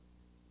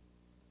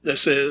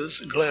This is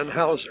Glenn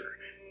Hauser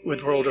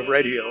with World of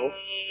Radio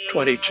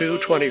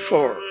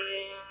 2224.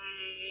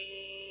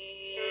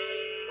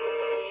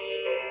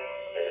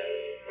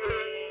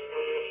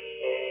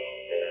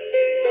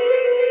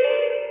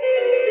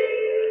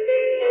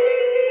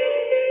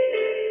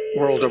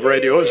 World of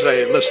Radio is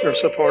a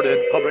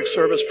listener-supported public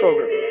service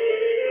program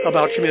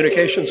about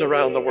communications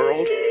around the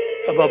world,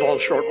 above all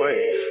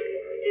shortwave.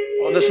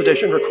 On this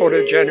edition,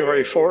 recorded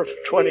January 4th,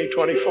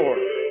 2024,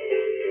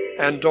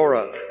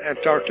 Andorra,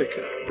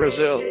 Antarctica,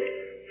 Brazil,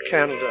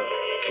 Canada,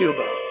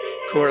 Cuba,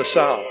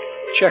 Curaçao,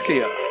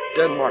 Czechia,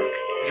 Denmark,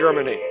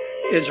 Germany,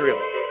 Israel,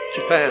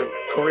 Japan,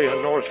 Korea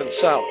North and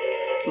South,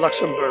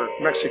 Luxembourg,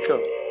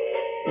 Mexico,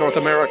 North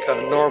America,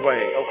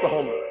 Norway,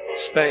 Oklahoma,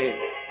 Spain,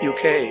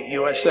 UK,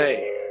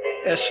 USA,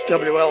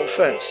 SWL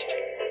Fest,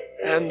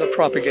 and the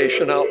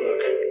Propagation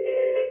Outlook.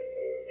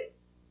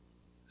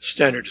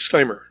 Standard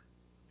disclaimer.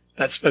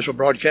 That special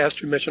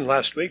broadcast we mentioned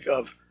last week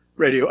of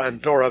Radio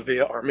Andorra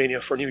via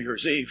Armenia for New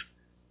Year's Eve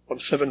on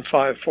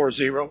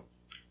 7540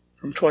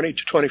 from 20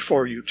 to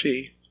 24 UT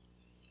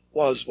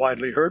was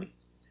widely heard,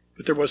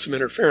 but there was some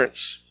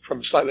interference from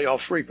a slightly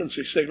off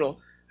frequency signal,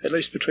 at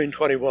least between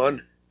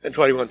 21 and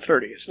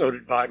 2130, as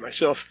noted by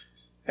myself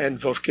and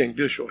Wolfgang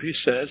Büchel. He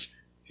says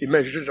he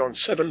measured it on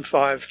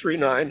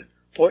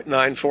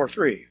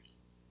 7539.943,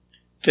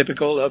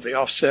 typical of the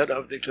offset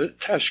of the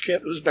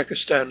Tashkent,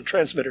 Uzbekistan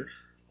transmitter,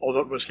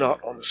 although it was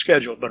not on the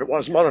schedule, but it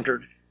was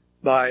monitored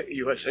by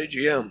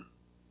USAGM.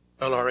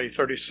 LRA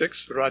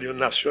 36, Radio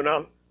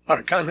Nacional,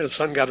 Arcángel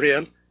San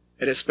Gabriel,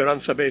 and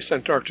Esperanza Base,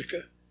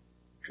 Antarctica,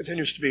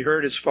 continues to be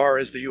heard as far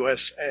as the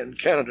US and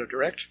Canada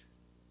direct,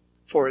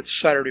 for its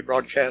Saturday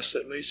broadcast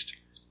at least,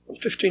 on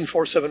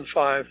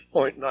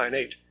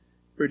 15475.98,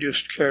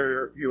 reduced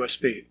carrier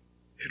USB.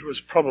 It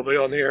was probably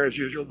on the air as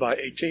usual by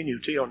 18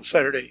 UT on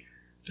Saturday,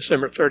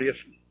 December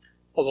 30th,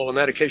 although on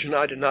that occasion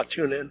I did not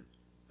tune in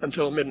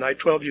until midnight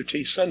 12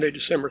 UT Sunday,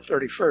 December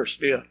 31st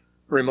via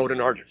remote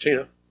in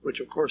Argentina, which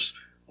of course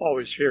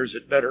always hears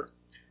it better.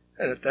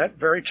 And at that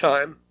very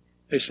time,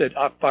 they said,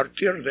 a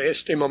partir de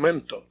este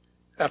momento,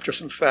 after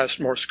some fast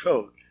Morse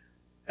code,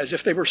 as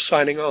if they were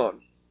signing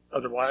on,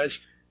 otherwise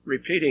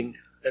repeating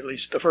at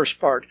least the first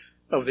part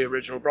of the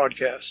original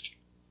broadcast.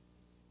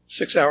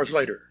 6 hours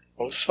later,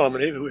 old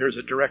Salmony, who hears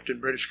it direct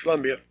in British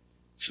Columbia,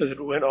 says it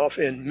went off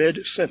in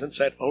mid-sentence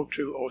at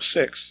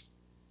 0206.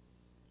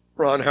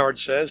 Ron Howard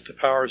says the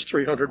power is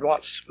 300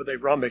 watts with a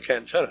rhombic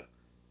antenna,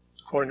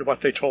 according to what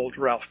they told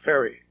Ralph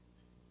Perry.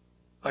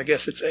 I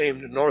guess it's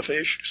aimed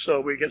northish, so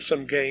we get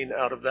some gain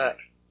out of that.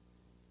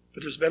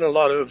 But there's been a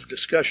lot of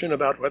discussion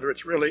about whether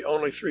it's really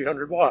only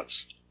 300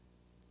 watts.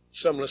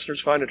 Some listeners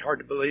find it hard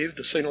to believe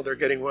the signal they're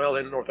getting well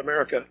in North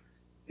America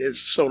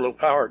is so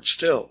low-powered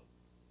still,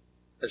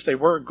 as they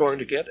were going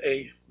to get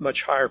a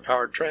much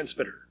higher-powered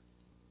transmitter.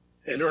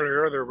 And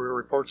earlier there were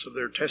reports of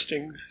their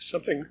testing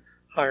something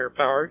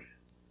higher-powered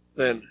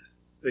than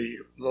the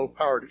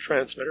low-powered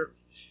transmitter.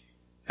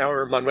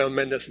 However, Manuel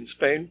Mendez in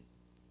Spain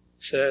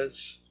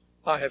says,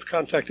 I have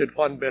contacted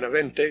Juan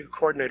Benavente,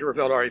 coordinator of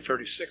LRA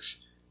 36,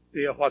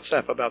 via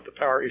WhatsApp about the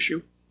power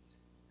issue,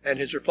 and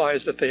his reply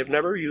is that they have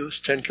never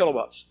used 10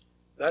 kilowatts.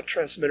 That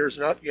transmitter is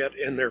not yet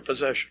in their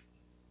possession.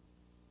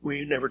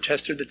 We never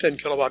tested the 10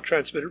 kilowatt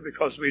transmitter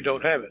because we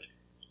don't have it.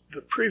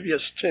 The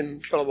previous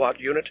 10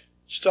 kilowatt unit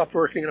stopped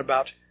working in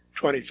about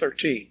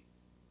 2013.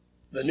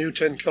 The new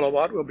 10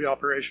 kilowatt will be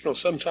operational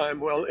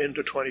sometime well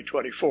into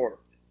 2024.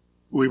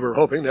 We were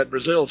hoping that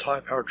Brazil's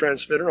high-power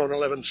transmitter on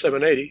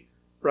 11780,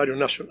 Radio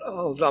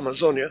Nacional da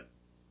Amazonia,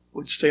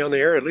 would stay on the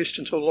air at least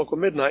until local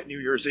midnight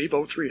New Year's Eve,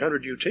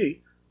 0300 UT,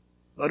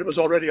 but it was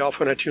already off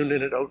when I tuned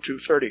in at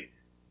 0230,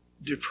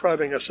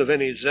 depriving us of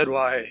any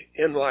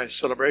ZY-NY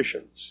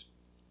celebrations.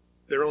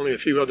 There are only a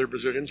few other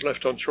Brazilians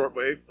left on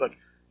shortwave, but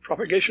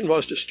propagation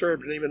was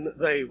disturbed, and even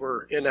they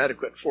were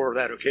inadequate for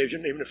that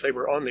occasion, even if they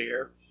were on the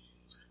air.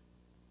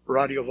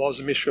 Radio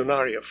Voz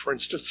Missionaria, for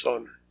instance,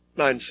 on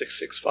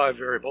 9665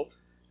 variable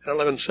and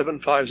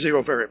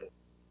 11750 variable.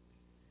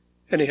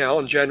 Anyhow,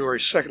 on January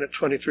 2nd at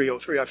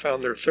 2303, I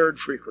found their third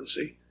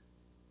frequency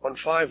on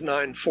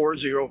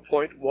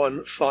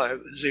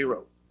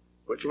 5940.150,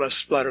 with less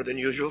splatter than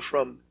usual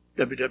from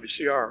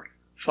WWCR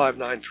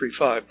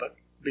 5935, but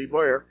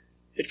beware,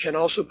 it can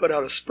also put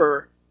out a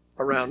spur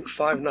around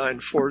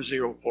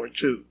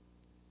 5940.2.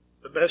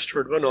 The best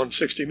heard one on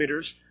 60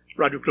 meters,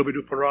 Radio Clube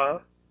do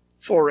Pará,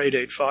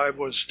 4885,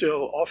 was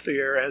still off the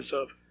air as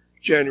of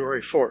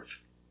January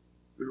 4th.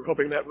 We were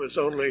hoping that was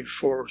only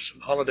for some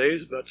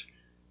holidays, but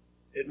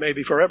it may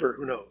be forever,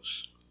 who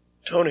knows.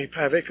 Tony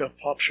Pavic of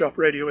Pop Shop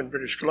Radio in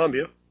British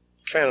Columbia,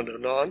 Canada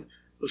non,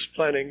 was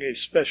planning a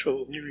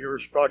special New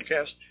Year's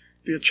broadcast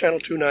via Channel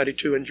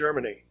 292 in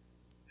Germany.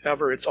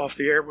 However, it's off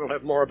the air. We'll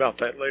have more about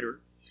that later.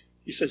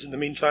 He says, in the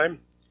meantime,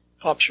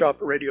 Pop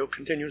Shop Radio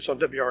continues on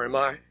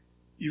WRMI,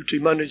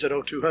 UT Mondays at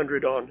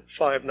 0200 on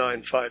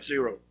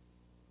 5950.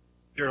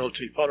 Gerald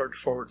T. Pollard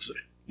forwards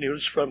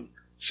news from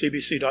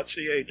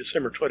CBC.ca,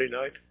 December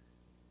 29th,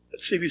 that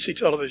CBC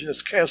Television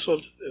has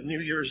canceled the New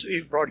Year's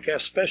Eve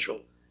broadcast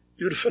special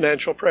due to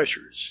financial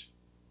pressures.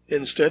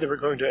 Instead, they were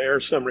going to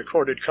air some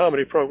recorded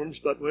comedy programs,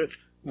 but with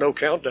no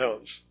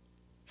countdowns.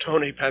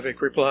 Tony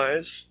Pavick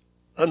replies,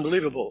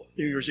 "Unbelievable.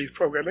 New Year's Eve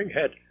programming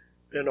had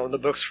been on the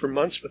books for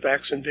months with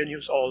acts and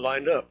venues all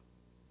lined up.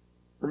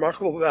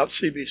 Remarkable about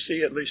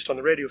CBC, at least on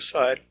the radio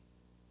side,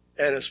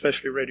 and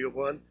especially Radio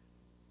 1,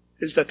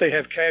 is that they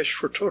have cash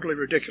for totally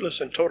ridiculous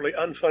and totally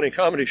unfunny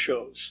comedy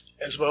shows,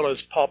 as well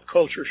as pop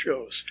culture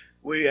shows.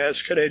 We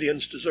as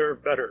Canadians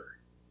deserve better."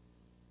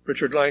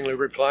 Richard Langley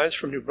replies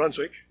from New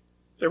Brunswick,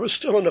 "There was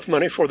still enough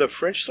money for the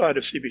French side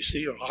of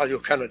CBC, or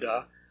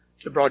Radio-Canada,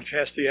 to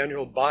broadcast the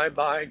annual Bye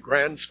Bye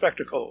Grand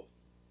Spectacle.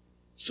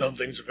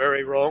 Something's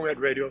very wrong at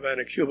Radio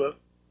Havana, Cuba.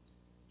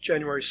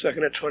 January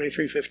 2nd at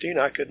 23:15,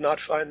 I could not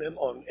find them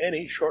on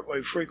any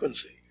shortwave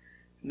frequency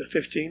in the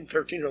 15,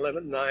 13,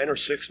 11, 9, or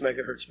 6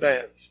 megahertz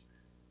bands.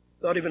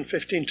 Not even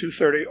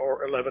 15,230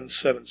 or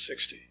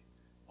 11,760,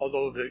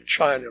 although the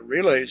China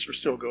relays were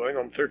still going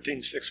on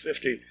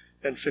 13,650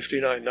 and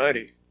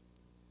 5990.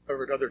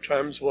 However, at other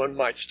times one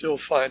might still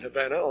find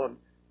Havana on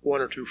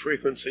one or two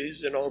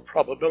frequencies, in all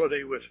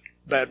probability with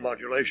bad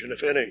modulation,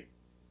 if any.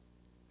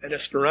 An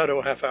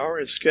Esperanto half hour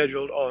is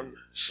scheduled on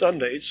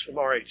Sundays from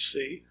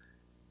RHC.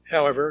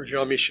 However,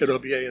 Jean-Michel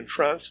Aubier in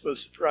France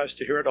was surprised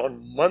to hear it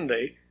on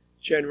Monday,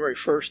 January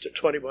 1st at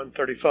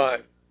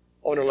 21:35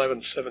 on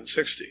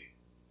 11,760.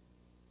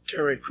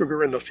 Terry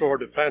Kruger in the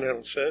Florida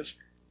Panhandle says,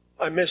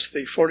 "I miss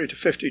the 40 to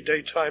 50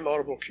 daytime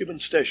audible Cuban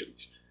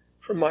stations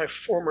from my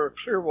former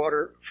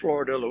Clearwater,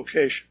 Florida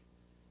location.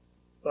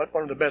 But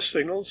one of the best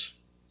signals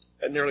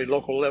at nearly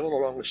local level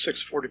along the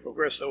 640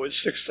 Progreso is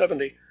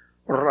 670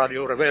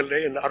 Radio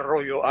Rebelde in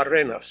Arroyo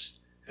Arenas,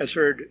 as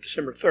heard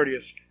December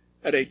 30th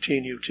at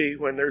 18 UT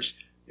when there's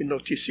the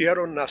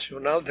Noticiero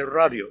Nacional de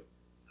Radio,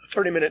 a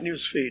 30-minute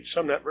news feed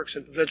some networks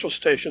and provincial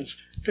stations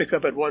pick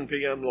up at 1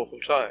 p.m. local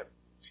time.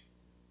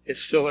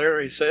 It's still there,"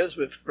 he says,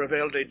 with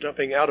Rebelde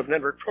dumping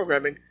out-of-network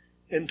programming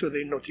into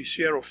the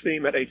Noticiero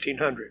theme at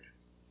 1800.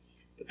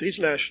 But these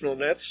national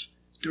nets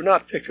do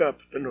not pick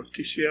up the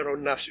Noticiero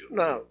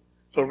Nacional,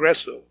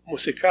 Progreso,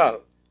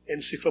 Musical,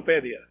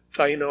 Enciclopedia,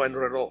 Taino, and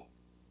Reloj.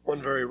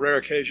 On very rare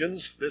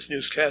occasions, this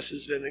newscast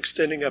has been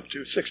extending up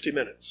to 60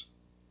 minutes.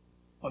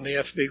 On the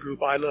FB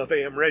group I Love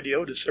AM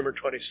Radio, December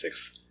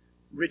 26th,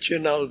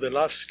 Richinal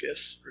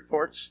Velasquez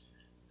reports,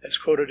 as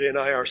quoted in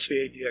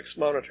IRC-ADX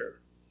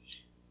Monitor,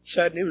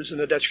 "Sad news in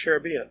the Dutch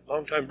Caribbean.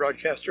 Longtime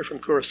broadcaster from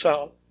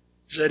Curaçao,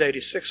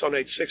 Z86 on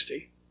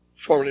 860,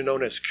 formerly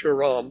known as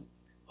Curam,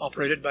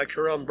 operated by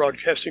Curam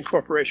Broadcasting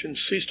Corporation,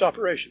 ceased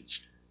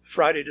operations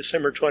Friday,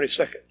 December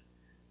 22nd,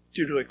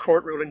 due to a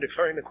court ruling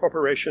declaring the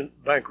corporation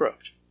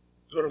bankrupt.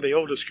 One of the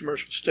oldest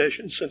commercial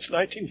stations since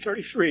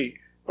 1933,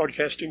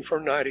 broadcasting for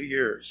 90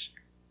 years.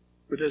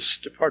 With this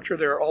departure,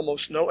 there are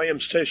almost no AM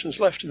stations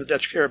left in the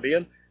Dutch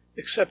Caribbean,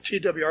 except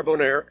TWR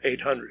Bonaire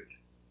 800.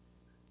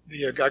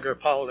 Via Geiger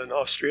Powell in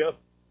Austria,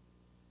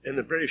 in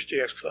the British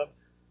DX Club,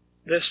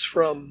 this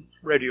from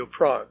Radio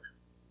Prague,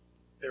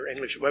 their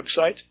English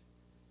website.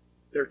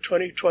 Their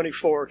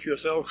 2024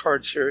 QSL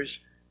card series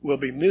will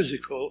be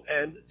musical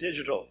and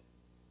digital.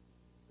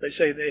 They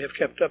say they have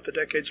kept up the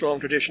decades-long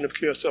tradition of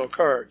QSL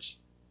cards,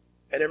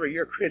 and every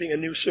year creating a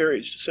new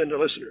series to send to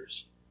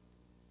listeners.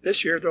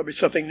 This year there will be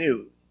something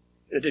new.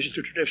 In addition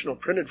to traditional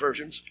printed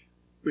versions,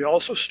 we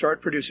also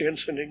start producing and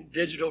sending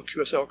digital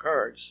QSL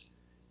cards.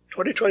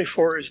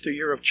 2024 is the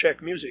year of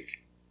Czech music,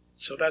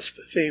 so that's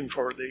the theme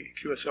for the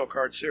QSL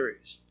card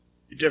series.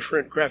 A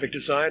different graphic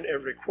design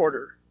every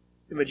quarter.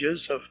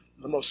 Images of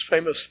the most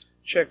famous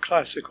Czech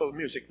classical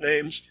music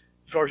names,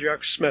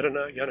 Dvorak,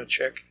 Smetana,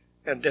 Janacek,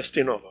 and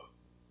Destinova.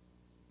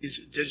 These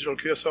digital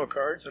QSL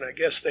cards, and I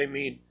guess they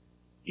mean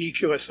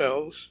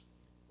EQSLs,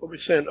 will be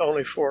sent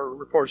only for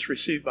reports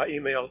received by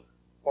email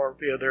or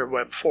via their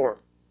web form.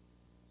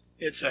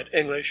 It's at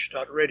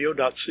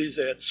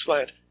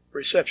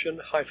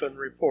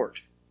english.radio.cz/reception-report.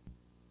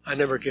 I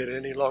never get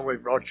any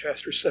long-wave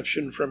broadcast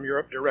reception from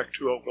Europe direct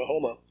to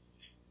Oklahoma,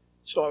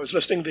 so I was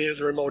listening via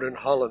the remote in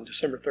Holland,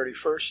 December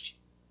 31st,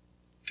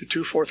 to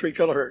 243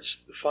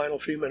 kilohertz, the final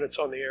few minutes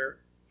on the air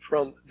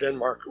from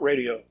Denmark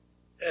Radio.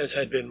 As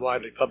had been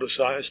widely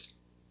publicized,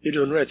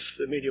 Idun Ritz,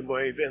 the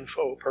medium-wave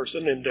info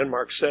person in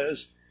Denmark,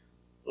 says,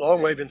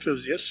 "Long-wave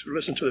enthusiasts who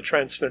listen to the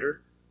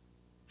transmitter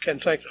can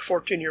thank the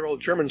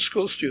 14-year-old German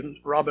school student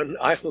Robin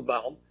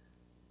Eichelbaum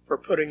for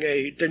putting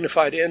a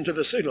dignified end to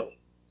the signal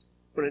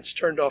when it's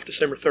turned off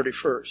December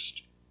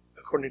 31st,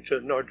 according to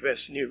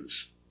Nordwest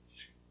News.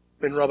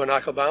 When Robin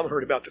Eichelbaum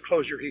heard about the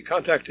closure, he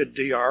contacted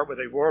DR with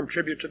a warm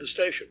tribute to the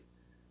station,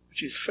 which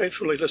he's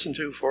faithfully listened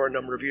to for a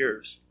number of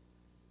years.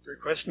 The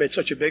request made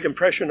such a big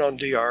impression on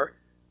DR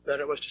that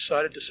it was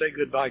decided to say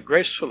goodbye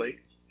gracefully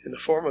in the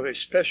form of a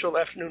special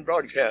afternoon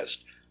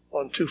broadcast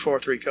on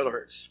 243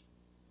 kilohertz.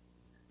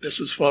 This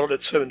was followed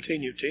at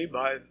 17 UT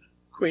by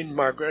Queen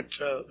Margaret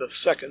II,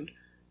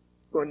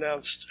 who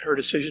announced her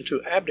decision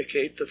to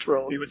abdicate the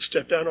throne. He would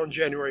step down on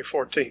January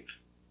 14th.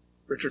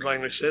 Richard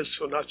Langley says,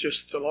 so not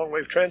just the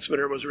long-wave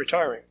transmitter was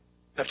retiring.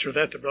 After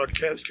that, the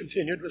broadcast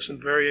continued with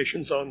some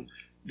variations on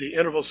the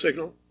interval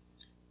signal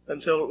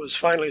until it was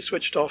finally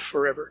switched off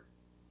forever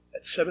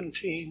at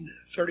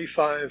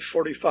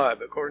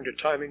 17:35:45, according to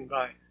timing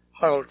by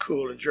Harold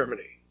Kuhl in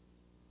Germany.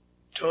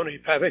 Tony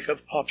Pavick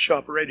of Pop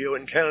Shop Radio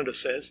in Canada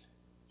says,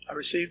 I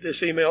received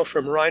this email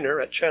from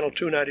Reiner at Channel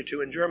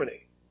 292 in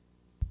Germany.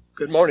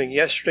 Good morning.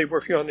 Yesterday,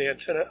 working on the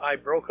antenna, I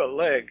broke a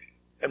leg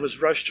and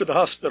was rushed to the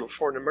hospital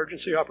for an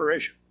emergency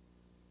operation.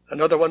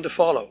 Another one to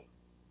follow.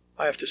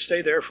 I have to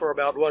stay there for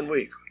about 1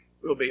 week.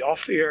 We'll be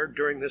off the air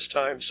during this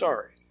time,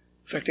 sorry,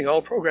 affecting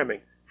all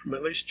programming from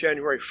at least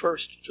January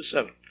 1st to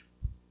 7th.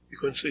 You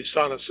can see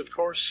Sonnets, of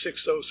course,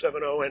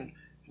 6070 and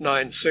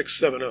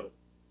 9670.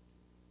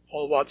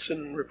 Paul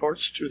Watson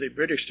reports to the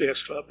British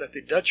DS Club that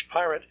the Dutch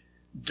pirate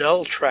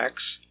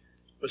Deltrax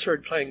was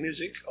heard playing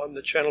music on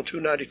the Channel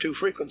 292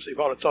 frequency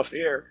while it's off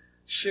the air,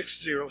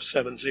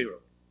 6070.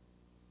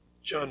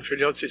 John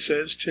Figliozzi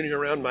says, tuning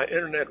around my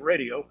internet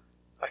radio,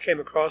 I came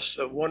across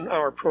a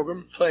 1-hour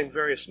program playing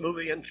various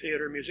movie and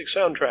theater music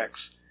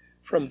soundtracks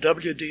from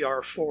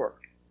WDR4,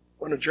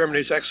 one of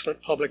Germany's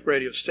excellent public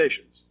radio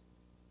stations.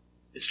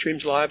 It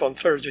streams live on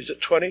Thursdays at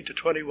 20 to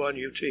 21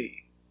 UT.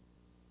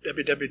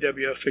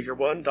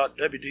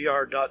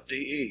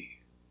 www.figure1.wdr.de.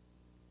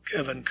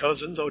 Kevin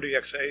Cousins,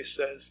 ODXA,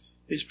 says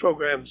these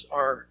programs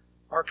are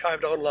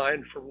archived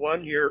online for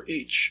 1 year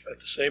each at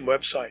the same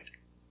website.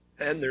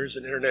 And there's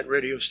an internet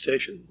radio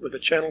station with a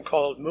channel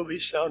called Movie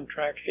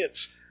Soundtrack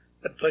Hits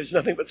that plays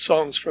nothing but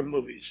songs from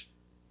movies.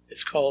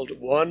 It's called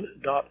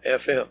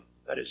 1.fm.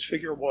 That is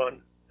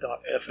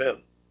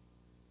figure1.fm.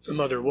 Some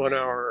other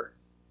 1-hour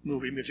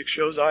movie music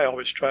shows I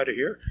always try to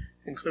hear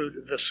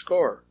include The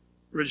Score,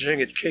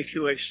 originating at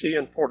KQAC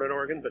in Portland,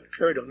 Oregon, but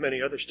carried on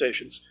many other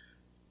stations.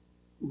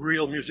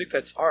 Real Music,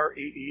 that's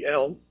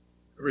REEL,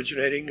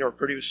 originating or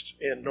produced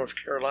in North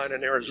Carolina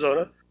and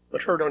Arizona,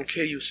 but heard on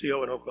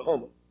KUCO in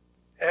Oklahoma.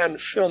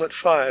 And Film at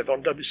 5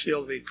 on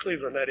WCLV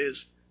Cleveland, that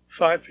is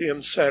 5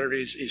 p.m.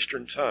 Saturdays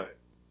Eastern Time.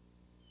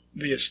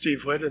 Via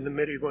Steve Webb in the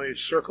Midway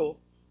Circle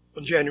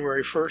on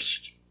January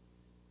 1st.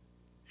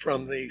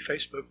 From the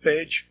Facebook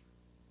page,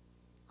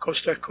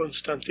 Costa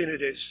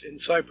Konstantinides in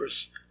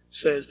Cyprus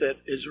says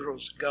that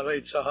Israel's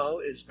Galei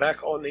Tzahal is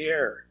back on the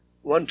air,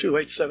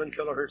 1287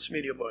 kilohertz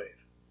medium wave.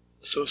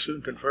 So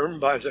soon confirmed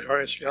by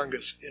Zacharias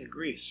Yangas in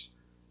Greece.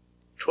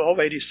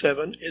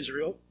 1287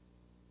 Israel.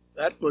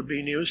 That would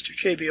be news to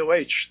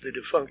KVOH, the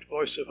defunct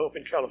Voice of Hope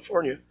in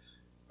California,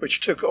 which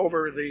took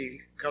over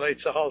the Galei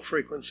Tzahal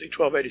frequency,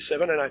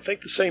 1287, and I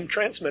think the same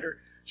transmitter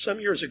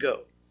some years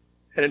ago.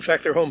 And in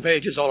fact, their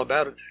homepage is all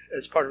about it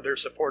as part of their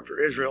support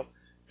for Israel,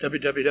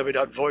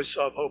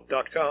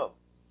 www.voiceofhope.com.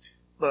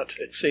 But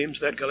it seems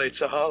that Galei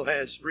Tzahal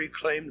has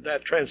reclaimed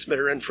that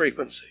transmitter and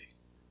frequency.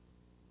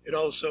 It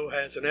also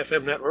has an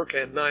FM network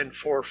and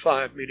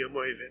 945 medium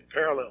wave in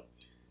parallel.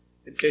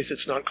 In case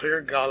it's not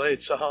clear, Galei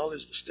Tzahal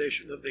is the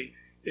station of the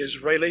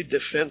Israeli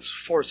Defense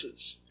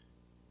Forces.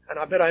 And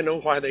I bet I know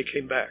why they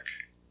came back.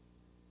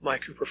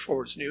 Mike Cooper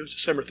forwards news,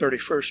 December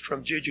 31st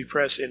from Gigi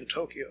Press in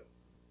Tokyo.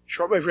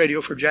 Shortwave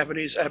radio for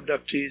Japanese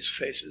abductees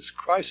faces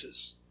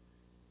crisis.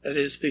 That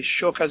is the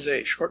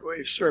Shokaze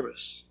shortwave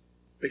service,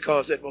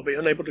 because it will be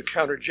unable to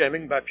counter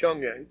jamming by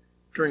Pyongyang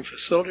during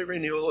facility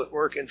renewal at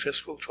work in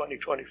fiscal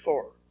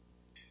 2024.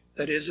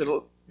 That is,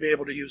 it'll be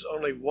able to use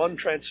only one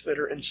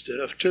transmitter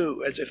instead of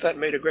two, as if that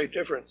made a great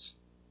difference.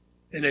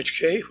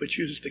 NHK, which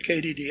uses the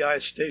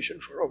KDDI station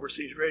for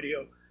overseas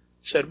radio,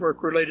 said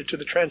work related to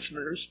the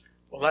transmitters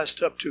will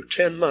last up to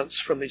 10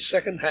 months from the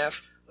second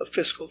half of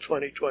fiscal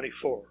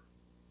 2024.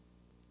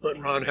 But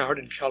Ron Howard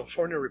in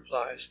California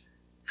replies,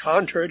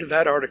 contrary to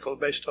that article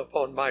based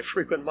upon my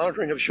frequent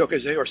monitoring of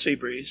Shokaze or sea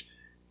breeze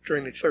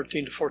during the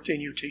 13 to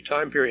 14 UT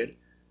time period,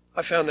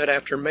 I found that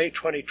after May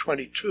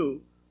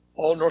 2022,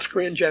 all North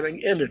Korean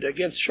jamming ended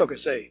against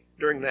Shokaze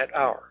during that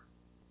hour.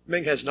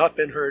 Ming has not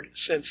been heard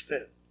since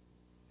then.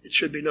 It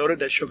should be noted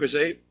that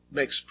Shokaze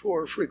makes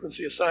poor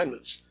frequency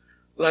assignments,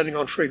 landing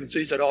on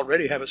frequencies that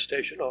already have a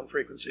station on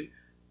frequency,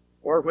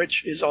 or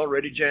which is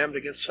already jammed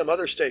against some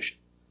other station,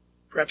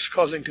 perhaps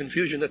causing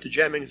confusion that the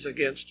jamming is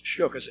against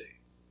Shokaze.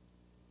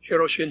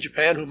 Hiroshi in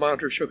Japan, who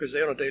monitors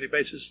Shokaze on a daily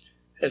basis,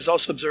 has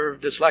also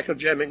observed this lack of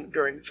jamming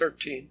during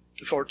 13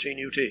 to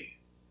 14 UT.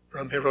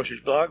 From Hiroshi's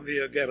blog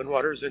via Gavin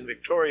Waters in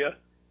Victoria,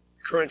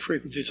 current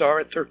frequencies are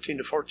at 13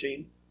 to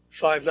 14,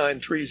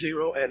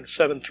 5930 and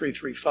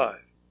 7335.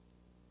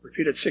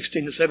 Repeat at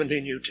 16 to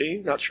 17 UT,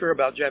 not sure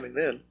about jamming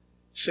then,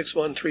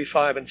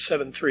 6135 and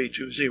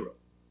 7320.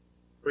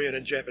 Korean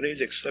and Japanese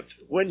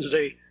except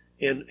Wednesday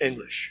in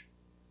English.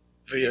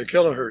 Via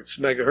kilohertz,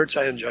 megahertz,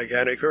 and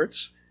gigantic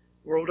hertz,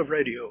 World of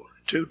Radio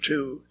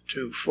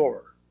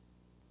 2224.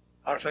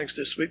 Our thanks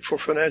this week for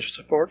financial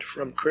support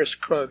from Chris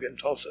Krug in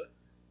Tulsa,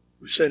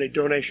 who sent a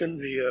donation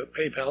via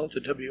PayPal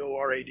to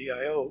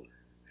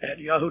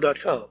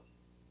WORADIO@yahoo.com.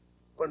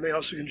 One may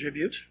also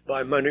contribute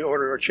by money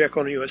order or check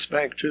on a U.S.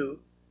 bank to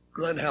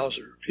Glenn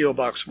Hauser, P.O.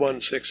 Box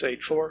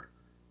 1684,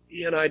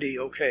 ENID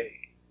OK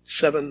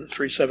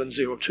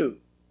 73702.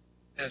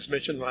 As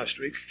mentioned last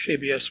week,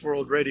 KBS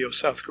World Radio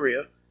South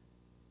Korea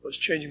was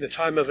changing the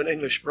time of an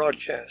English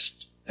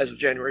broadcast as of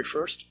January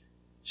 1st,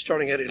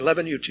 starting at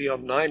 11 UT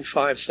on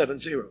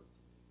 9570.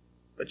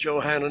 But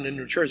Joe Hanlon in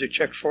New Jersey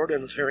checked for it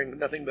and was hearing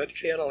nothing but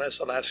KNLS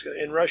Alaska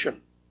in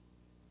Russian.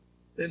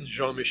 Then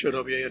Jean-Michel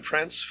Aubier in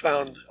France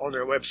found on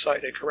their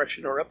website a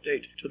correction or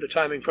update to the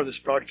timing for this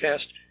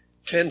broadcast,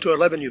 10 to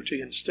 11 UT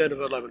instead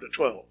of 11 to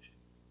 12.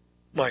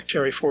 Mike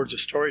Terry forwards a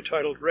story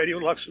titled Radio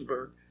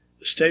Luxembourg,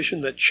 the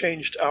station that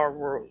changed our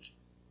world.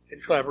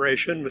 In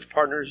collaboration with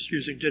partners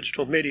using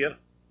digital media,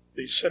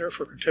 the Center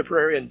for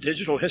Contemporary and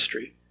Digital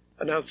History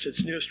announced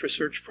its newest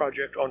research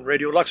project on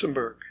Radio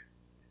Luxembourg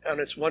on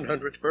its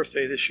 100th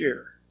birthday this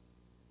year.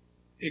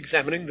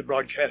 Examining the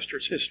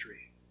broadcaster's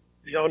history,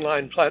 the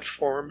online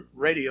platform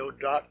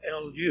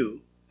radio.lu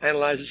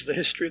analyzes the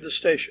history of the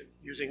station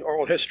using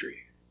oral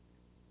history.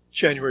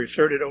 January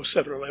 3rd at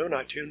 0711,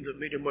 I tuned to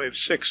medium wave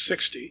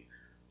 660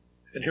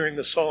 and hearing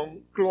the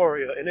song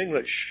Gloria in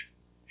English,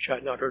 which I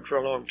had not heard for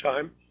a long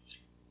time,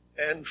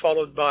 and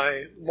followed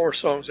by more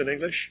songs in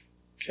English,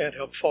 Can't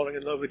Help Falling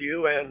in Love with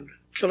You, and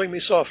Killing Me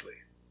Softly.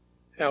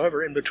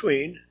 However, in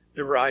between,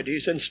 there were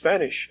IDs in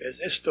Spanish,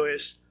 as Esto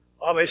es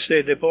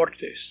ABC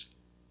Deportes.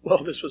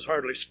 Well, this was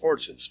hardly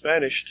sports in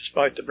Spanish,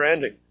 despite the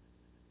branding.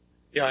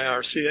 The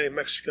IRCA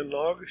Mexican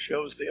log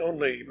shows the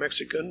only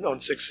Mexican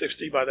on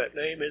 660 by that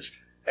name is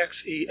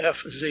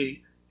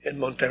XEFZ in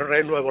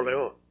Monterrey, Nuevo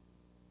León.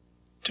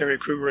 Terry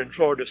Kruger in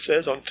Florida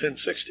says on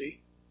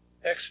 1060,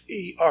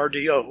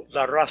 XERDO,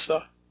 La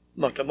Raza,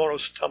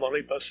 Matamoros,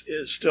 Tamaulipas,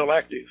 is still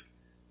active.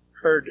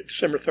 Heard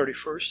December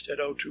 31st at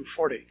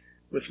 0240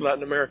 with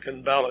Latin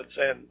American ballads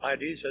and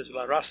IDs as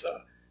La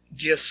Raza,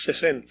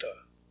 1060,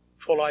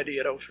 full ID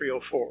at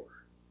 0304.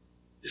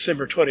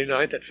 December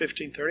 29th at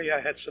 1530, I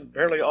had some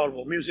barely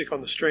audible music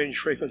on the strange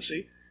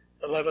frequency,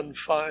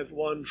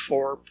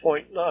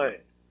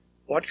 11514.9.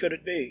 What could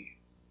it be?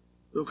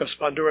 Lucas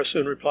Bandura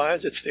soon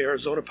replies, it's the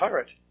Arizona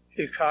Pirate,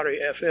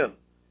 Hikari FM,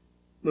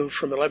 moved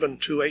from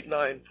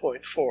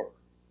 11289.4.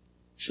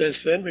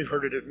 Since then, we've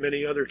heard it at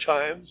many other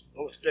times,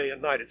 both day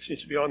and night. It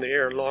seems to be on the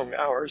air long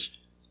hours,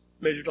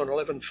 measured on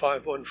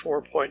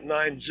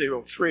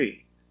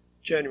 11514.903,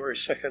 January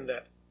 2nd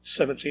at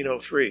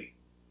 1703.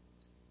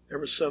 There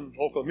was some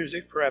vocal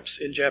music, perhaps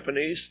in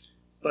Japanese,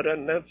 but an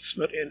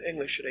announcement in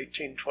English at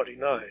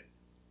 1829.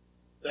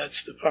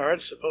 That's the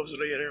pirate,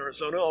 supposedly in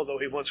Arizona, although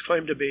he once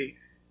claimed to be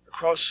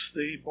across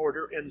the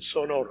border in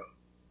Sonora.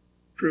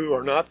 True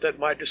or not, that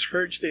might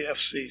discourage the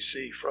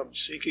FCC from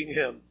seeking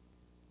him.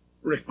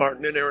 Rick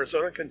Martin in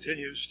Arizona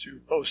continues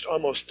to post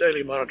almost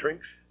daily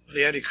monitoring of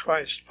the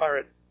Antichrist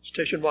pirate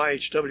station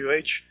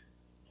YHWH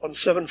on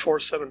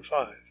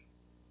 7475.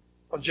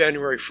 On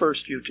January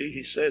 1st UT,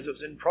 he says it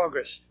was in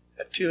progress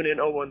at tune-in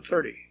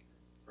 0130.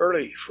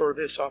 Early for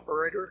this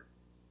operator,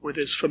 with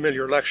his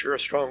familiar lecture, A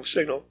Strong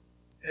Signal,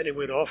 and he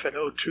went off at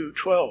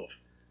 0212,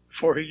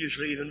 before he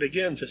usually even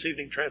begins his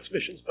evening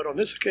transmissions, but on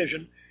this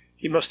occasion,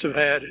 he must have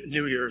had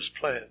New Year's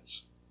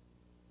plans.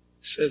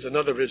 Says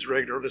another of his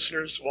regular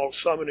listeners, Walt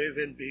Samanev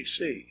in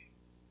BC.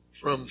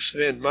 From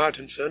Sven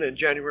Martinson in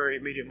January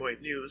Medium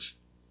Wave News,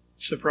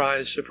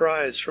 surprise,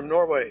 surprise, from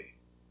Norway.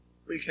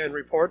 We can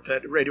report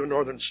that Radio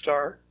Northern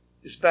Star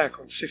is back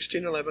on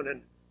 1611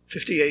 and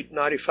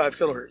 5895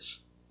 kilohertz,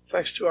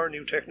 thanks to our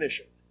new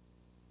technician.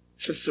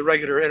 Since the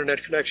regular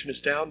internet connection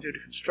is down due to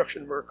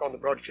construction work on the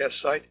broadcast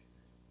site,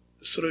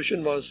 the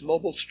solution was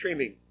mobile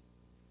streaming.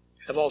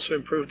 Have also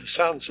improved the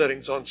sound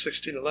settings on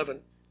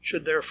 1611,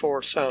 should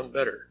therefore sound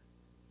better.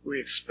 We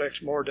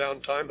expect more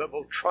downtime, but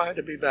we'll try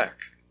to be back.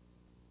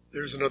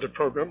 There's another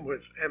program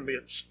with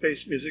ambient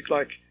space music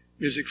like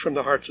Music from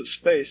the Hearts of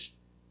Space.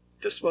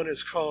 This one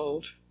is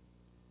called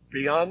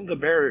Beyond the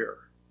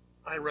Barrier.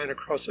 I ran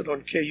across it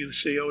on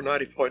KUCO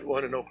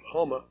 90.1 in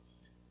Oklahoma,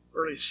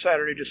 early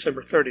Saturday,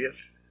 December 30th,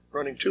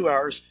 running 2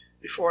 hours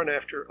before and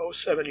after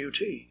 07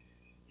 UT,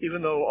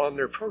 even though on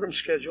their program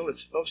schedule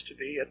it's supposed to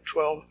be at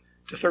 12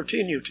 to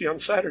 13 UT on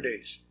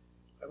Saturdays.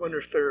 I wonder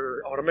if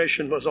their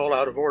automation was all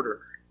out of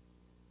order.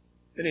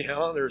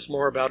 Anyhow, there's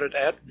more about it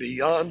at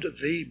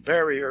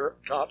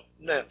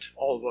beyondthebarrier.net,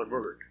 all one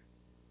word.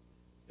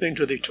 Listening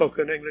to the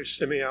Token English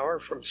Semi-Hour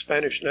from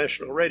Spanish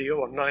National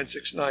Radio on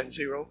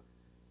 9690,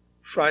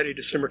 Friday,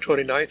 December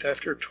 29th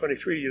after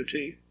 23 UT,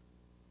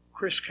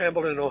 Chris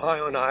Campbell in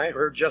Ohio and I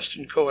heard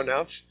Justin Coe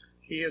announce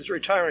he is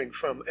retiring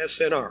from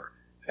SNR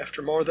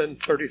after more than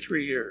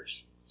 33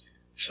 years.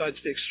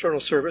 Besides the external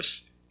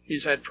service,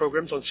 he's had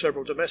programs on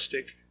several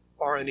domestic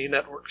R&E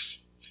networks.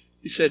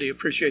 He said he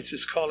appreciates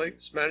his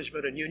colleagues,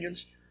 management, and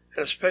unions,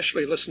 and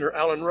especially listener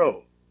Alan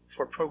Rowe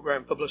for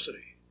program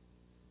publicity.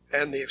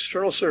 And the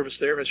external service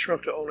there has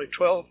shrunk to only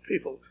 12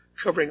 people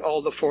covering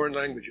all the foreign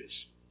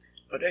languages.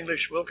 But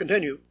English will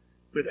continue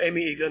with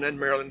Amy Egan and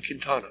Marilyn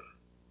Quintana.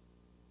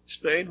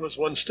 Spain was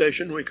one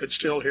station we could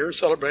still hear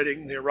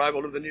celebrating the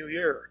arrival of the new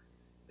year.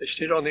 They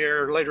stayed on the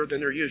air later than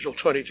their usual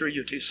 23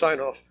 UT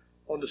sign-off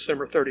on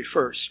December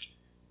 31st,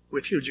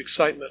 with huge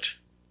excitement,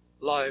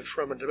 live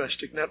from a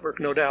domestic network,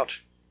 no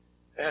doubt,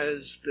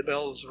 as the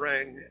bells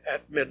rang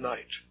at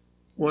midnight.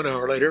 1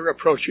 hour later,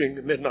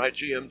 approaching midnight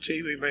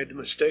GMT, we made the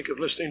mistake of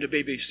listening to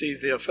BBC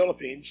via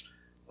Philippines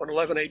on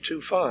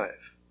 11825.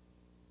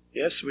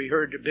 Yes, we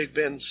heard Big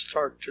Ben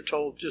start to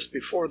toll just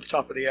before the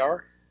top of the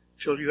hour,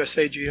 till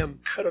USAGM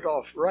cut it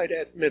off right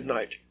at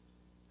midnight,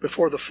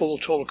 before the full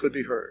toll could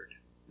be heard.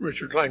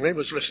 Richard Langley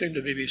was listening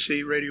to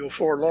BBC Radio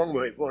 4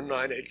 longwave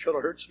 198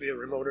 kHz via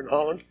remote in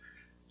Holland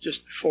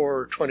just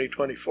before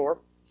 2024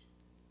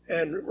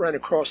 and ran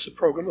across a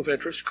program of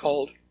interest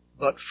called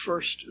But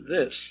First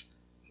This,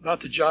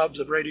 about the jobs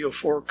of Radio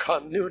 4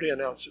 continuity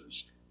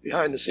announcers,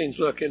 behind-the-scenes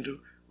look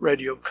into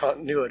radio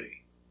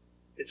continuity.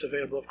 It's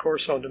available, of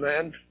course, on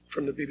demand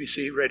from the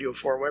BBC Radio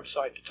 4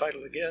 website. The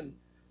title again,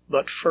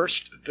 But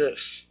First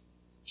This.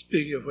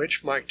 Speaking of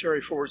which, Mike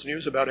Terry forwards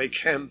news about a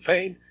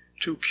campaign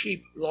to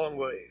keep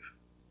longwave.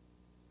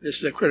 This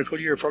is a critical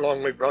year for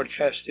longwave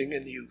broadcasting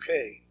in the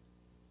UK.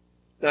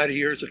 90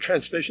 years of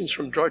transmissions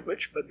from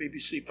Droitwich, but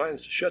BBC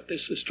plans to shut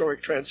this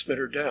historic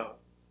transmitter down.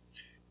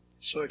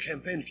 So a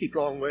campaign to keep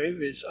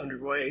longwave is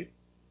underway.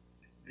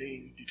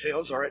 The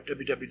details are at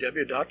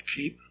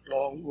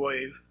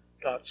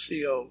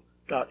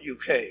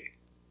www.keeplongwave.co.uk.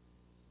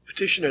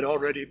 Petition had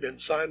already been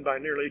signed by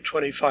nearly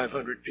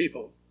 2,500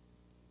 people.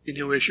 The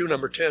new issue,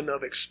 number 10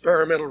 of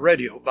Experimental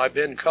Radio by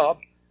Ben Cobb,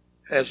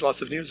 has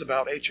lots of news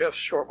about HF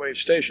shortwave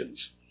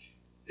stations.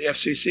 The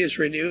FCC has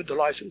renewed the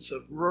license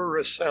of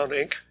Rura Sound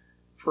Inc.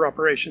 for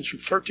operations from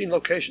 13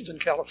 locations in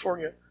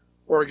California,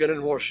 Oregon,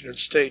 and Washington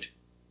State.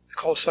 The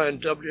call sign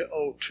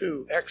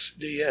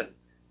WO2XDN.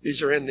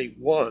 These are in the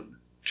 1,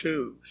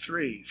 2,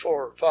 3,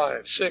 4,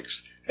 5,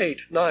 6,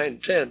 8, 9,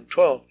 10,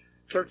 12,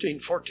 13,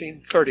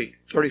 14, 30,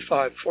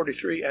 35,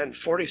 43, and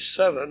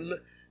 47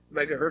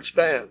 megahertz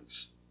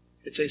bands.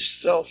 It's a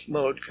stealth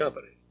mode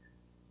company.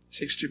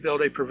 Seeks to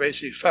build a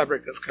pervasive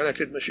fabric of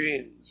connected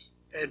machines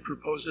and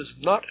proposes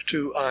not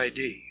to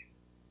ID.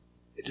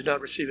 It did not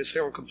receive a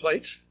single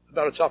complaint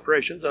about its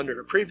operations under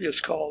a previous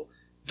call,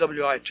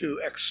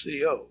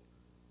 WI2XCO.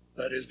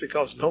 That is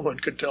because no one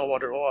could tell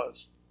what it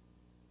was.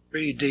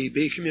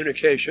 3DB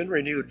Communication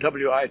renewed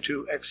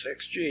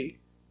WI2XXG,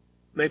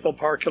 Maple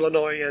Park,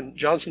 Illinois, and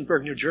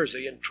Johnsonburg, New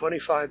Jersey, in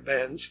 25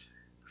 bands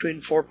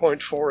between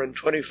 4.4 and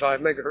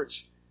 25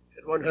 megahertz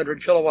at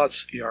 100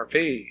 kilowatts ERP.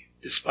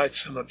 Despite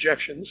some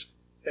objections,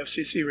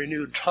 FCC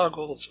renewed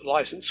Toggle's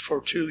license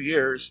for 2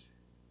 years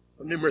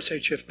on numerous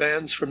HF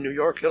bands from New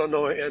York,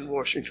 Illinois, and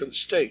Washington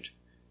State.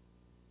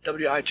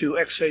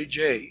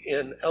 WI2XAJ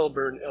in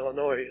Elburn,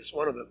 Illinois is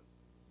one of them.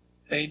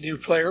 A new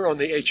player on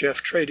the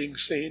HF trading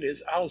scene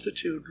is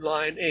Altitude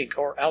Line Inc.,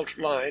 or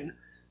Outline,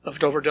 of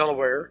Dover,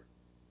 Delaware.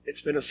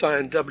 It's been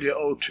assigned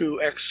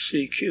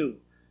WO2XCQ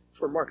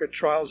for market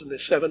trials in the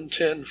 7,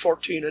 10,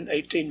 14, and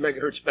 18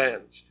 megahertz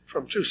bands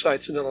from 2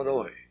 sites in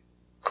Illinois.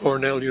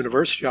 Cornell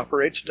University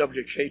operates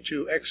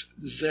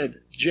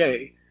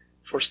WK2XZJ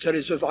for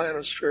studies of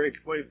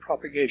ionospheric wave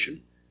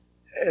propagation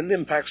and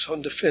impacts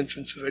on defense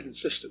and civilian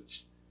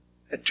systems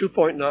at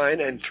 2.9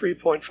 and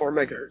 3.4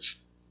 megahertz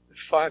with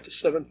 5 to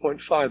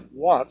 7.5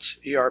 watts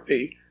ERP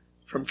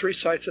from 3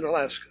 sites in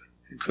Alaska,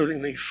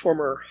 including the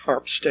former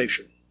HARP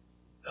station.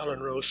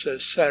 Alan Rose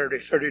says Saturday,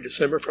 30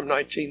 December from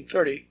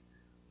 1930,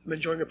 I'm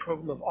enjoying a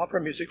program of opera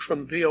music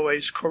from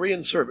VOA's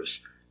Korean service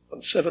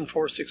on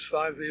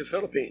 7465 via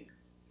Philippines,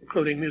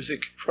 including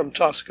music from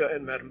Tosca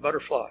and Madame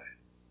Butterfly.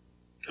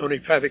 Tony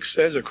Pavick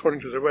says,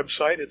 according to their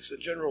website, it's a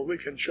general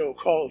weekend show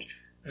called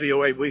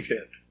VOA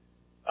Weekend.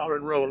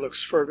 Alan Rowe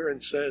looks further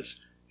and says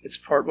it's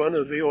part 1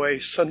 of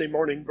VOA's Sunday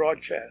morning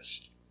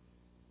broadcast.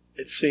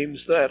 It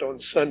seems that on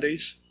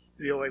Sundays,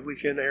 VOA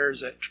Weekend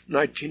airs at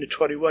 19 to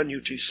 21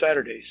 UT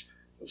Saturdays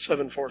on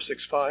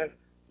 7465,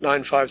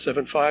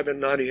 9575, and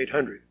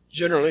 9800,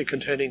 generally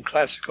containing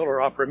classical or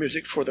opera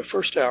music for the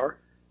first hour,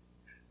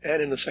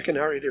 and in the second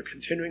hour either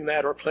continuing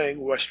that or playing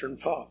Western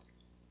pop.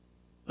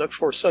 Look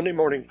for Sunday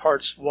morning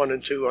parts 1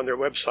 and 2 on their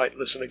website.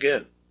 Listen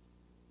again.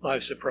 My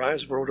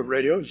surprise, World of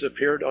Radio has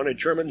appeared on a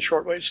German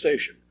shortwave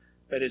station,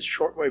 that is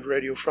shortwave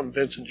radio from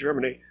Vincent,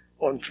 Germany,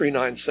 on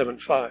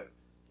 3975.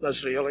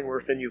 Leslie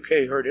Illingworth in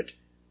UK heard it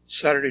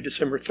Saturday,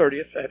 December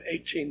 30th at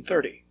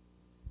 1830.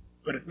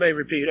 But it may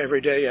repeat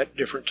every day at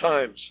different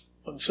times.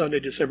 On Sunday,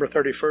 December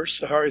 31st,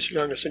 Saharis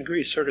Youngest in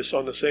Greece heard us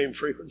on the same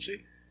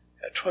frequency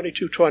at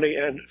 2220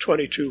 and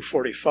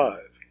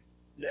 2245.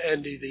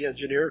 Andy, the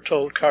engineer,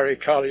 told Kari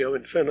Kallio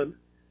in Finland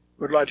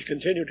would like to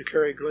continue to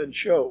carry Glenn's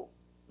show.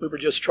 We were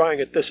just trying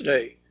it this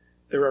day.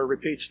 There are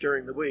repeats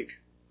during the week,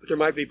 but there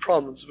might be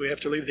problems. We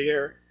have to leave the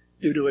air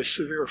due to a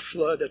severe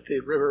flood at the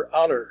River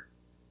Aller,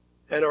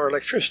 and our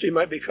electricity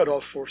might be cut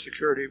off for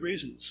security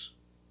reasons.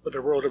 With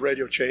the World of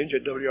Radio change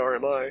at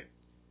WRMI,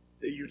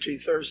 the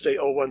UT Thursday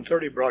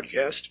 0130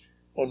 broadcast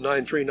on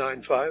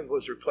 9395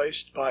 was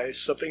replaced by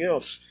something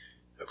else.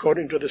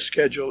 According to the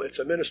schedule, it's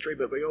a ministry,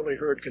 but we only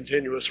heard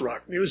continuous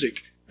rock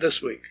music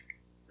this week.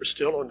 We're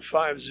still on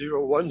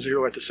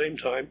 5010 at the same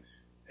time,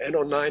 and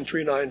on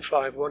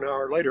 9395 1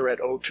 hour later at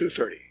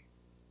 0230.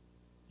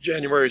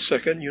 January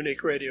 2nd,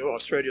 Unique Radio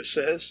Australia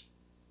says,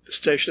 the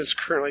station is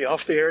currently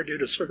off the air due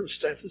to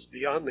circumstances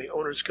beyond the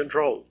owner's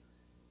control.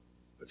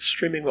 But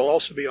streaming will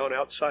also be on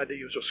outside the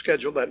usual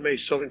schedule. That may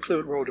still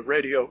include World of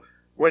Radio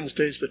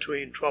Wednesdays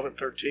between 12 and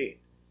 13.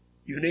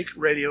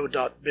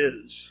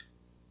 UniqueRadio.biz.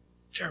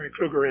 Terry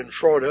Kruger in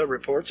Florida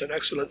reports an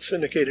excellent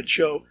syndicated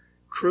show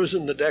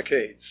Cruising the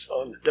Decades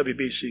on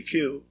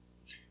WBCQ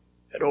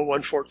at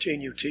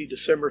 0114 UT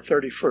December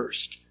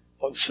 31st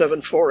on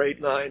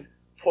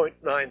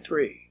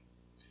 7489.93.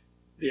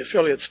 The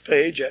affiliates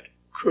page at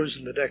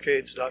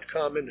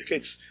cruisingthedecades.com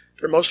indicates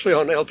they're mostly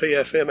on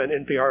LPFM and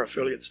NPR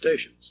affiliate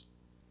stations.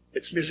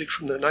 It's music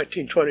from the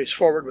 1920s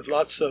forward with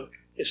lots of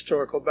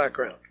historical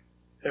background.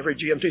 Every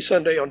GMT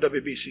Sunday on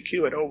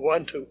WBCQ at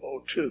 01 to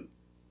 02.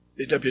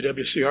 The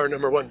WWCR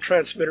 #1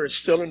 transmitter is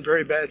still in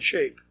very bad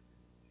shape.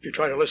 If you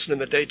try to listen in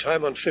the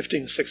daytime on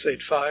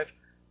 15685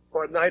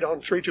 or at night on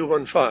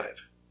 3215.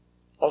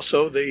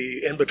 Also,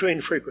 the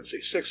in-between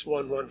frequency,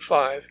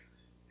 6115,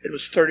 it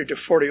was 30 to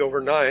 40 over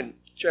 9,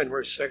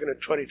 January 2nd at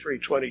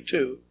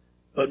 2322,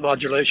 but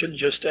modulation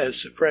just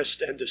as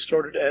suppressed and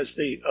distorted as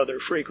the other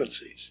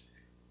frequencies.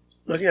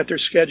 Looking at their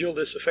schedule,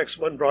 this affects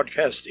one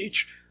broadcast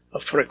each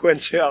of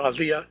Frecuencia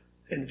Alia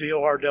and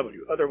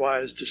VORW,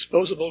 otherwise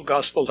disposable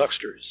gospel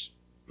hucksters.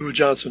 Lou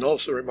Johnson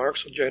also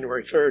remarks on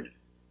January 3rd,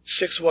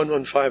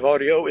 6115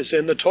 audio is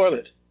in the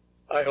toilet.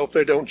 I hope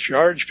they don't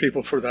charge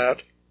people for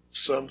that.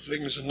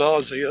 Something's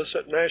nauseous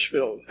at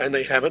Nashville, and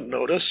they haven't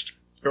noticed.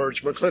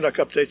 George McClintock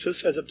updates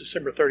us as of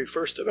December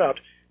 31st about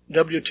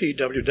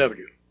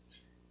WTWW.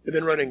 They've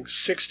been running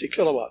 60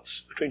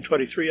 kilowatts between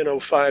 23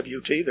 and 05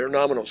 UT, their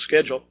nominal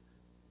schedule,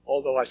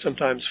 although I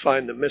sometimes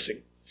find them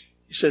missing.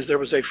 He says there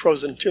was a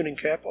frozen tuning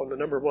cap on the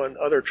 #1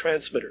 other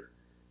transmitter.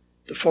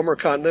 The former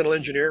Continental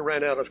engineer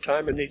ran out of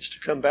time and needs to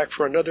come back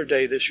for another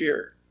day this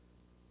year,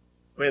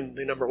 when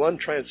the #1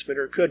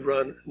 transmitter could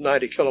run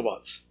 90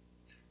 kilowatts.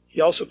 He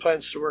also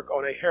plans to work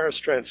on a Harris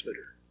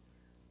transmitter.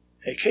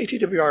 A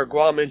KTWR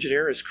Guam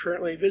engineer is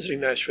currently visiting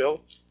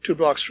Nashville, 2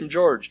 blocks from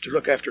George, to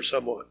look after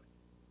someone.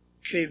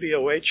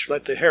 KVOH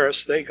let the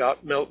Harris they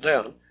got melt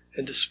down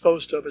and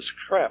disposed of as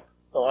scrap.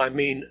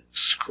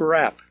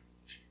 Scrap.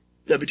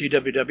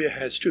 WTWW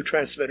has 2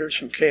 transmitters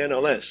from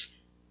KNLS.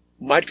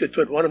 Might could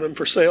put one of them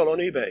for sale on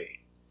eBay.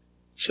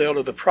 Sale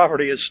of the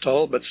property is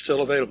stalled but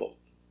still available.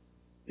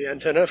 The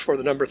antenna for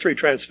the #3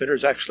 transmitter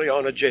is actually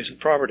on adjacent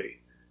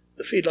property.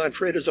 The feed line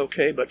for it is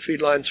okay, but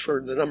feed lines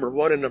for the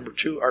 #1 and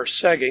 #2 are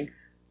sagging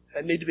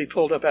and need to be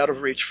pulled up out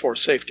of reach for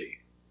safety.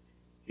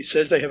 He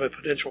says they have a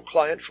potential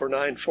client for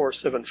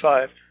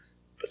 9475,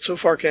 but so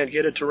far can't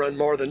get it to run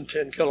more than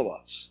 10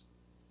 kilowatts.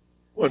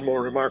 One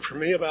more remark from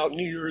me about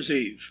New Year's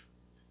Eve.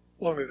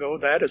 Long ago,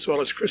 that, as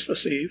well as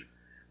Christmas Eve,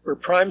 were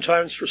prime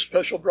times for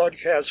special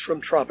broadcasts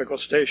from tropical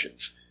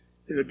stations.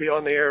 They would be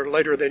on the air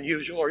later than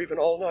usual or even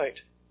all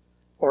night,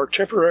 or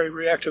temporary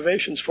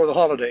reactivations for the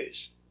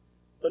holidays.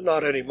 But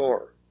not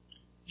anymore.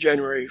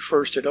 January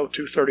 1st at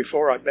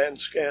 0234, I band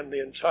scanned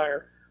the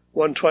entire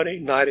 120,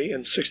 90,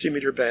 and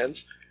 60-meter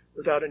bands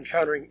without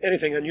encountering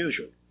anything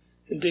unusual.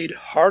 Indeed,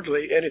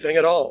 hardly anything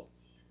at all,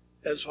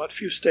 as what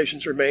few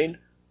stations remain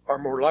are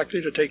more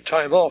likely to take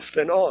time off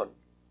than on,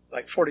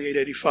 like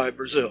 4885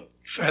 Brazil.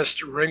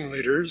 Fest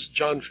ringleaders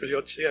John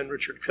Filiozzi and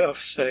Richard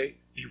Cuff say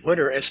the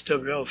winter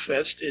SWL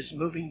Fest is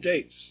moving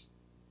dates.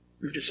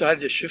 We've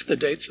decided to shift the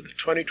dates of the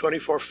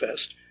 2024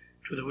 Fest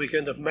to the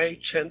weekend of May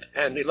 10th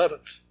and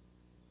 11th.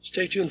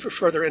 Stay tuned for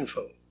further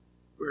info.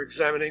 We're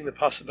examining the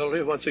possibility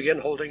of once again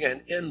holding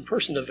an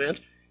in-person event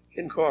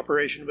in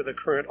cooperation with a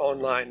current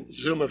online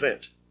Zoom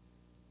event.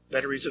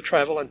 Batteries of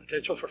travel and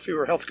potential for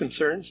fewer health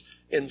concerns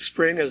in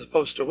spring as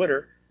opposed to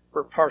winter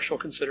were partial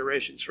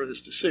considerations for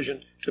this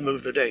decision to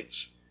move the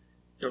dates.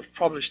 It'll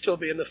probably still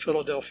be in the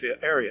Philadelphia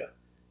area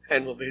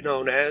and will be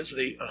known as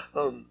the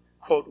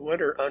quote,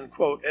 winter,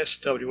 unquote,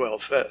 SWL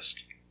Fest.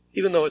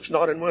 Even though it's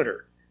not in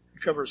winter,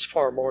 it covers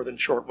far more than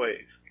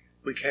shortwave.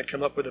 We can't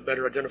come up with a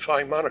better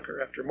identifying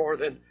moniker after more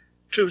than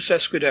 2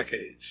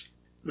 sesquidecades.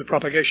 The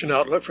propagation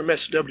outlook from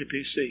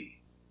SWPC.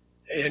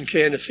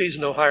 ANKNSE is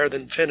no higher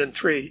than 10 and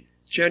 3,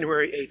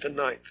 January 8th and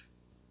 9th.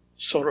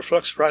 Solar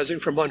flux rising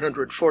from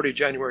 140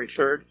 January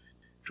 3rd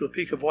to a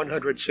peak of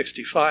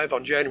 165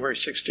 on January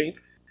 16th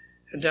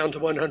and down to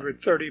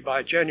 130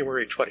 by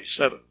January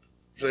 27th.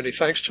 Many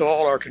thanks to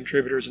all our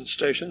contributors and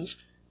stations.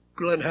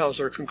 Glenn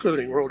Hauser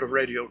concluding World of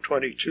Radio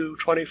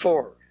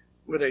 2224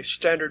 with a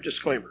standard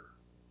disclaimer.